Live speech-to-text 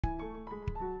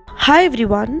Hi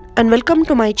everyone and welcome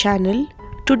to my channel.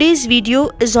 Today's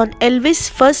video is on Elvis'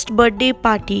 first birthday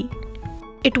party.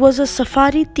 It was a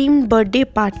safari themed birthday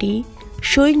party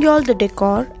showing you all the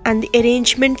decor and the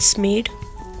arrangements made.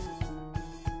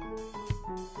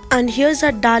 And here's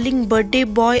our darling birthday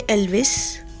boy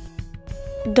Elvis.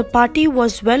 The party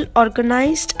was well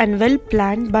organized and well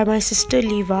planned by my sister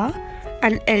Leva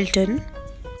and Elton.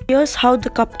 Here's how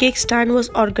the cupcake stand was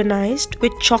organized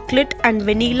with chocolate and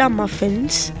vanilla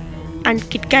muffins and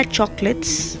Kit Kat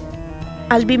chocolates.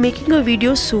 I'll be making a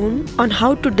video soon on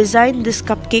how to design this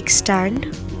cupcake stand.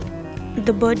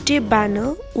 The birthday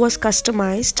banner was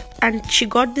customized and she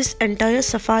got this entire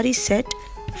safari set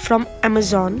from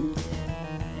Amazon.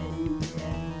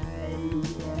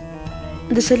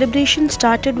 The celebration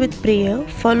started with prayer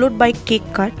followed by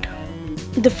cake cut.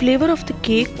 The flavor of the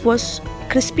cake was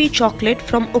crispy chocolate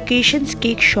from Occasion's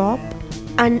Cake Shop,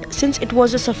 and since it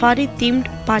was a safari themed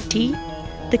party,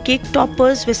 the cake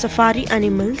toppers were safari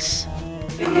animals.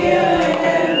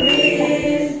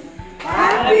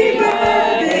 Happy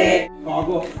birthday!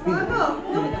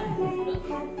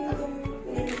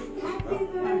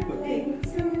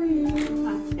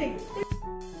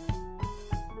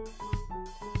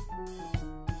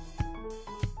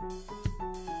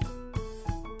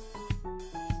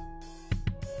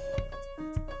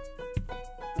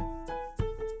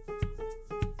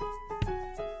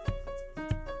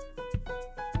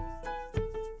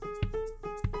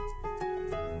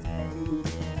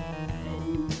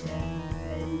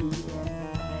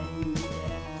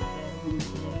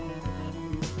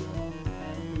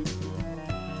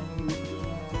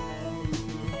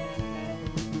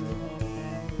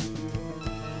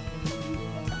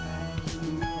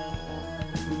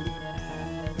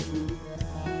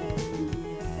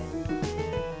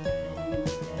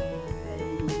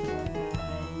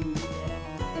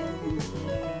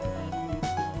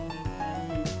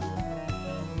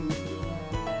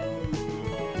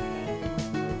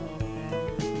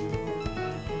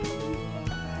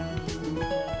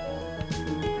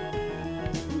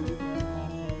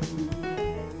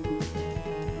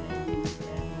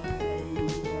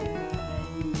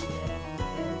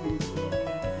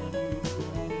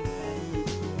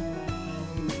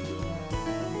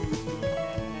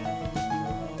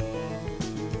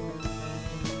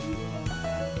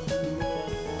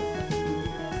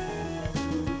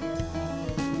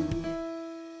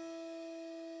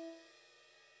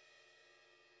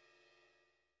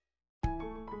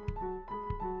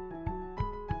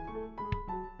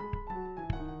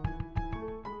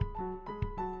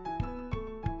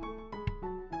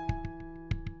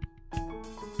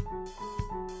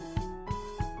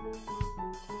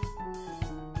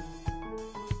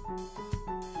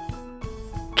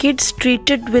 Kids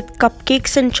treated with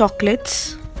cupcakes and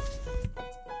chocolates.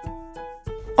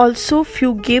 Also,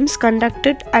 few games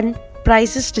conducted and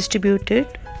prizes distributed.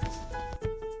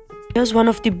 Here's one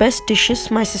of the best dishes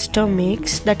my sister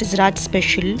makes, that is Raj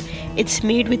Special. It's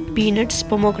made with peanuts,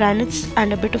 pomegranates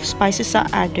and a bit of spices are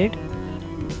added.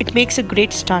 It makes a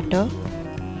great starter.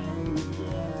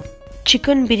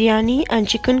 Chicken biryani and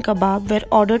chicken kebab were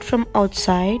ordered from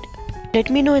outside. Let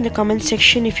me know in the comment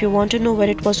section if you want to know where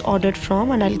it was ordered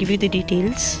from and I'll give you the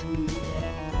details.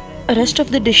 The rest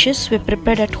of the dishes were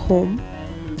prepared at home.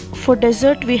 For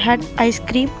dessert we had ice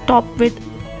cream topped with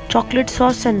chocolate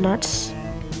sauce and nuts.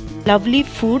 Lovely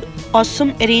food,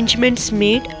 awesome arrangements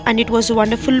made, and it was a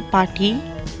wonderful party.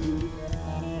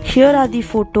 Here are the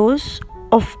photos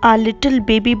of our little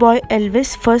baby boy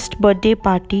Elvis' first birthday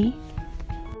party.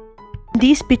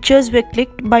 These pictures were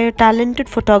clicked by a talented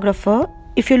photographer.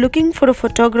 If you're looking for a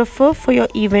photographer for your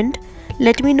event,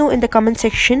 let me know in the comment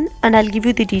section and I'll give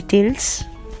you the details.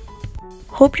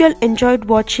 Hope you all enjoyed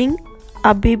watching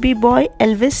our baby boy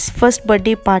Elvis' first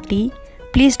birthday party.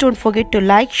 Please don't forget to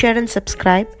like, share and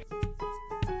subscribe.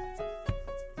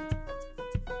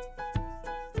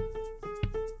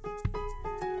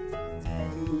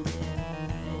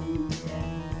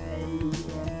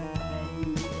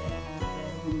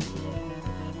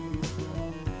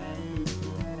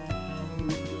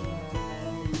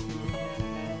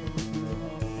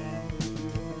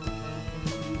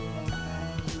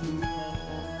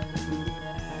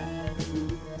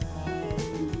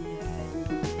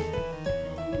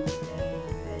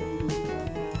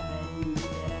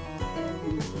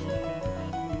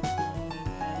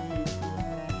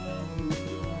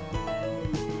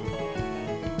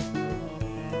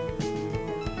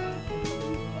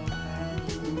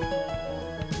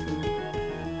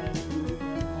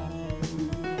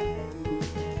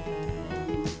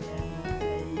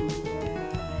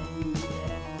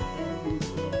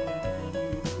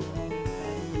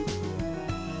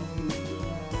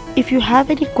 If you have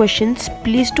any questions,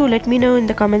 please do let me know in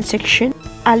the comment section.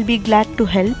 I'll be glad to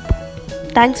help.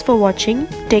 Thanks for watching.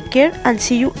 Take care and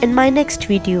see you in my next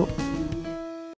video.